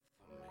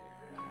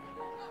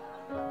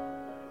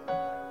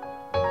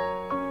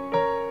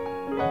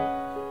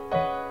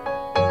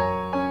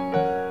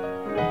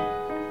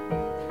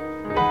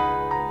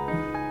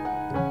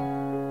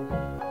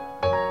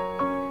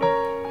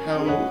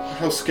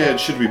scared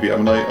should we be? I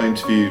mean, I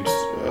interviewed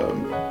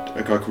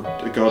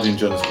a Guardian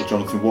journalist called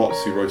Jonathan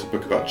Watts, who wrote a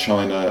book about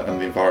China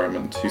and the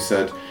environment, who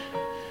said,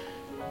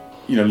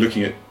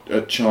 looking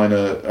at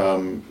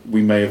China,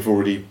 we may have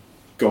already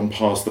gone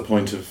past the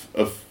point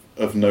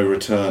of no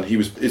return.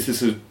 Is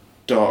this a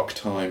dark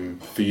time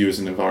for you as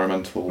an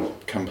environmental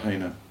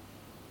campaigner?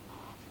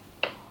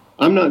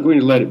 I'm not going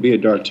to let it be a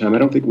dark time. I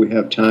don't think we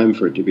have time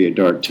for it to be a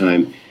dark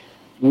time.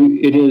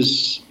 It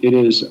is.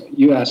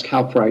 You ask,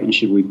 how frightened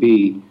should we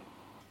be?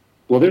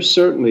 Well, there's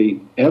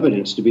certainly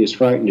evidence to be as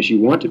frightened as you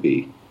want to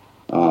be.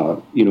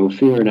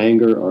 Fear and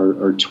anger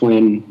are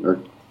twin or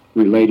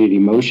related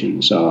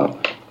emotions.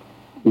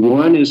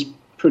 One is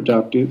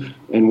productive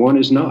and one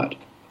is not.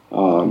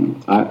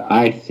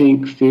 I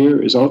think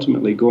fear is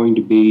ultimately going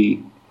to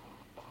be.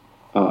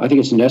 I think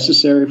it's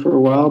necessary for a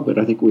while, but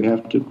I think we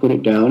have to put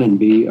it down and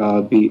be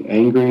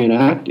angry and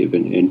active.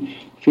 And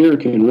fear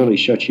can really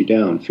shut you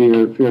down.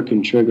 Fear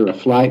can trigger a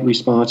flight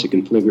response. It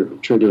can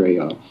trigger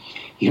a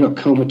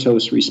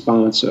comatose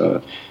response.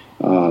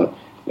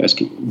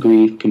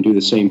 Grief can do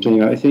the same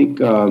thing. I think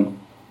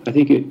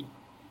it.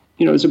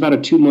 It's about a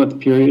 2-month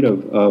period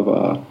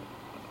of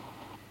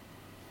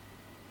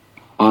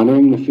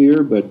honoring the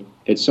fear, but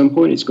at some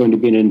point it's going to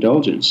be an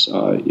indulgence,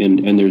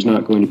 and there's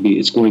not going to be.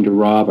 It's going to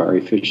rob our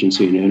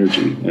efficiency and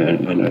energy.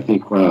 And I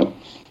think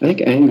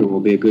anger will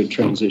be a good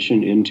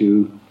transition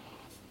into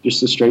just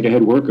the straight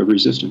ahead work of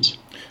resistance.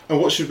 And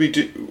what should we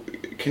do?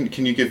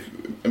 Can you give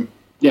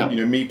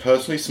me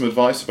personally some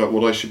advice about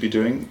what I should be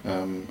doing?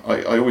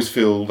 I always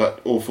feel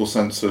that awful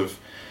sense of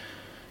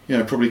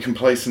probably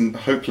complacent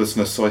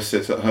hopelessness, so I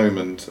sit at home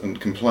and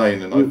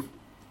complain. And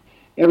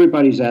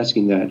everybody's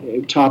asking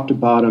that, top to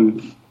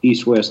bottom,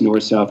 east, west,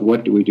 north, south.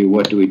 What do we do?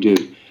 What do we do?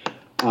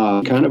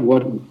 Kind of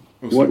what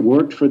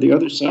worked for the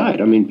other side.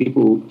 I mean,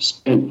 people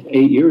spent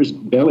 8 years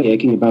belly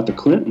aching about the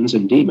Clintons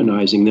and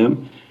demonizing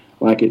them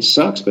like it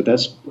sucks, but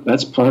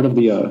that's part of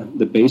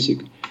the basic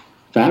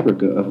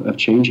fabric of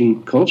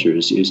changing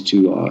cultures is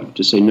to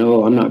say,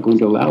 no, I'm not going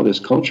to allow this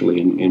culturally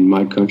in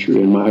my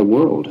country, in my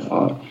world.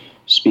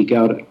 Speak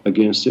out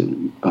against it.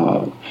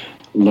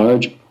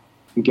 Large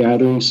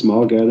gatherings,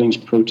 small gatherings,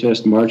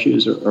 protest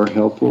marches are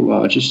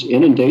helpful. Just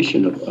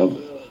inundation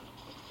of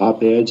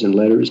op-eds and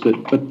letters, but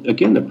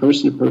again, the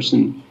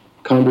person-to-person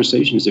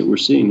conversations that we're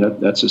seeing,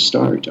 that's a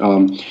start.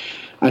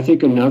 I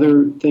think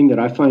another thing that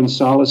I find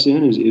solace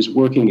in is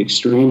working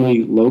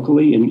extremely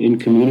locally in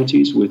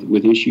communities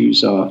with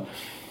issues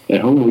at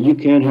home where you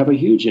can have a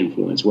huge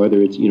influence, whether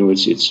it's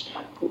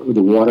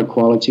the water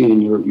quality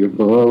in your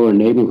borough or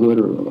neighborhood,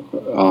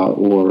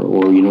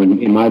 or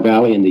in my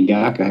valley in the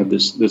Yak, I have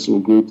this little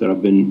group that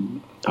I've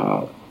been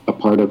a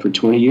part of for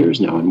 20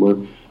 years now, and we're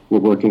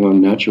working on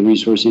natural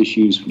resource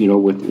issues,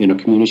 within a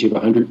community of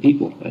 100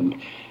 people,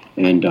 and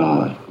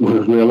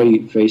we're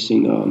really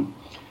facing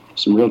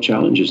some real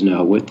challenges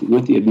now with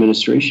the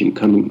administration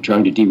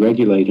trying to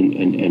deregulate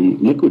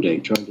and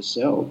liquidate, trying to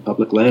sell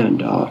public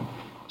land.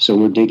 So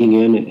we're digging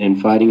in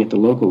and fighting at the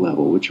local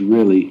level, which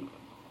really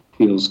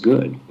feels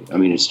good. I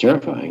mean, it's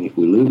terrifying if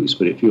we lose,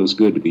 but it feels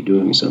good to be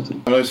doing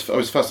something. I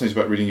was fascinated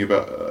about reading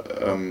about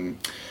the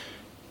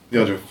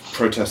idea of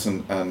protests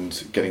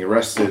and getting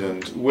arrested.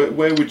 And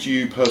where would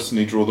you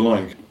personally draw the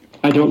line?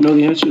 I don't know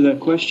the answer to that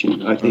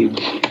question. I think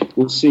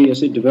we'll see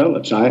as it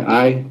develops.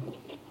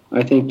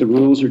 I think the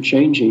rules are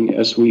changing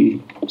as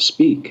we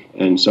speak,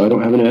 and so I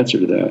don't have an answer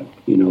to that.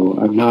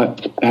 I'm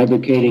not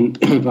advocating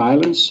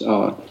violence.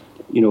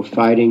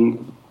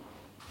 Fighting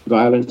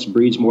violence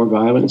breeds more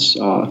violence.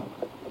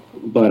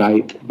 But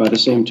by the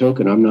same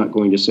token, I'm not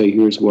going to say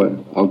here's what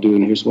I'll do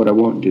and here's what I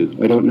won't do.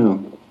 I don't know.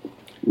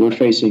 What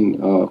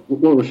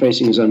we're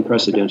facing is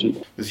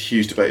unprecedented. There's a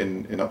huge debate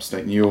in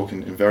upstate New York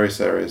and in various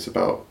areas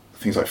about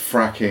things like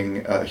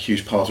fracking. A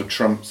huge part of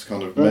Trump's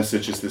kind of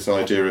message is this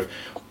idea of,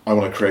 I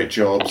want to create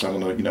jobs, I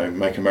want to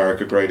make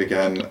America great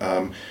again.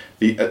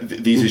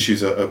 These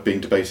issues are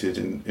being debated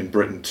in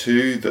Britain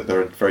too, that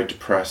there are very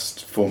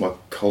depressed former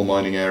coal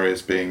mining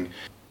areas being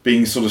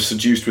sort of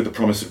seduced with the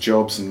promise of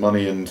jobs and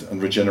money and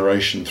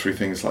regeneration through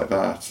things like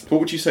that.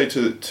 What would you say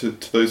to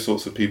those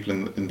sorts of people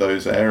in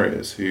those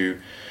areas who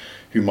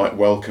might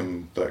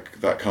welcome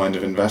that kind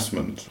of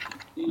investment?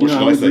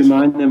 I would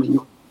remind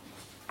them,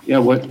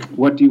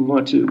 what do you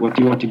want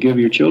to give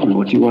your children?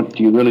 Do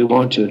you really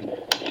want to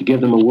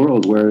give them a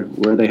world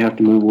where they have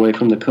to move away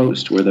from the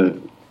coast, where the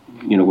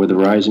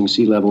rising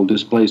sea level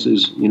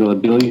displaces,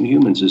 1 billion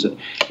humans? Is it,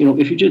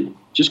 if you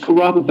just go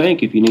rob a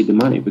bank if you need the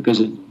money,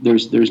 because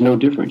there's no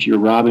difference. You're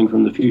robbing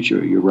from the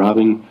future. You're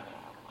robbing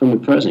from the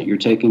present. You're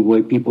taking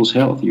away people's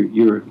health.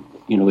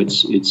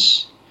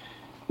 It's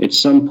at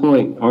some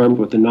point, armed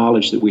with the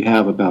knowledge that we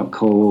have about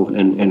coal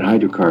and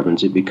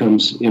hydrocarbons, it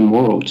becomes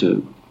immoral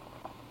to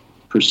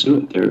pursue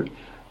it there.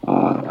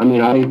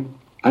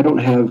 I don't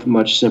have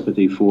much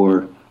sympathy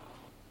for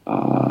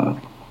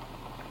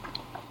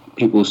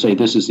people who say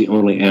this is the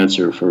only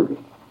answer for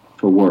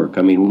work.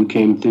 I mean, we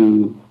came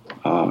through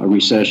a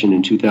recession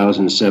in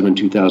 2007,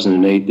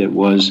 2008 that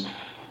was,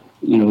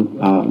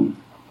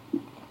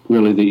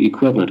 really the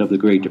equivalent of the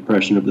Great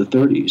Depression of the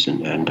 30s,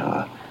 and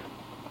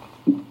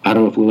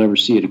if we'll ever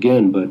see it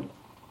again, but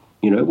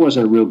it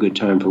wasn't a real good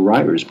time for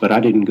writers. But I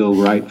didn't go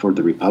write for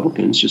the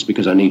Republicans just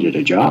because I needed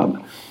a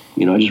job.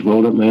 I just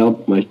rolled up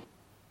my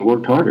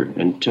worked harder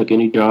and took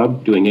any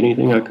job doing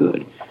anything I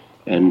could,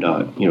 and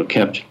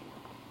kept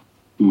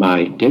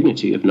my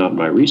dignity, if not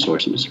my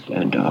resources,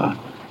 and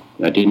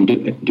I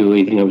didn't do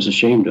anything I was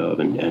ashamed of,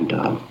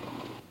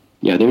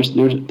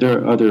 there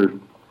are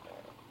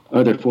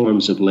other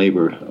forms of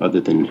labor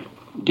other than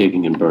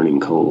digging and burning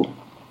coal.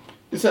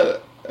 Is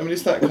that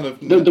kind of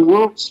the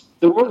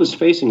world is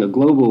facing a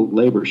global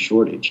labor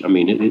shortage? I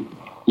mean,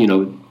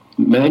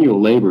 manual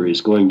labor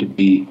is going to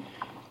be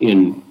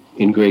in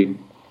great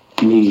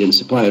need and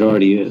supply. It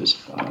already is.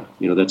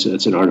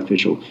 That's an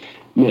artificial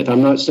myth.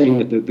 I'm not saying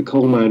that the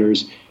coal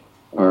miners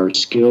are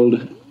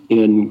skilled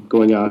in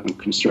going out and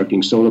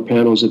constructing solar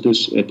panels at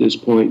this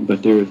point,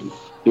 but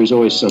there's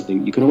always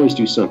something. You can always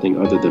do something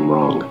other than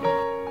wrong.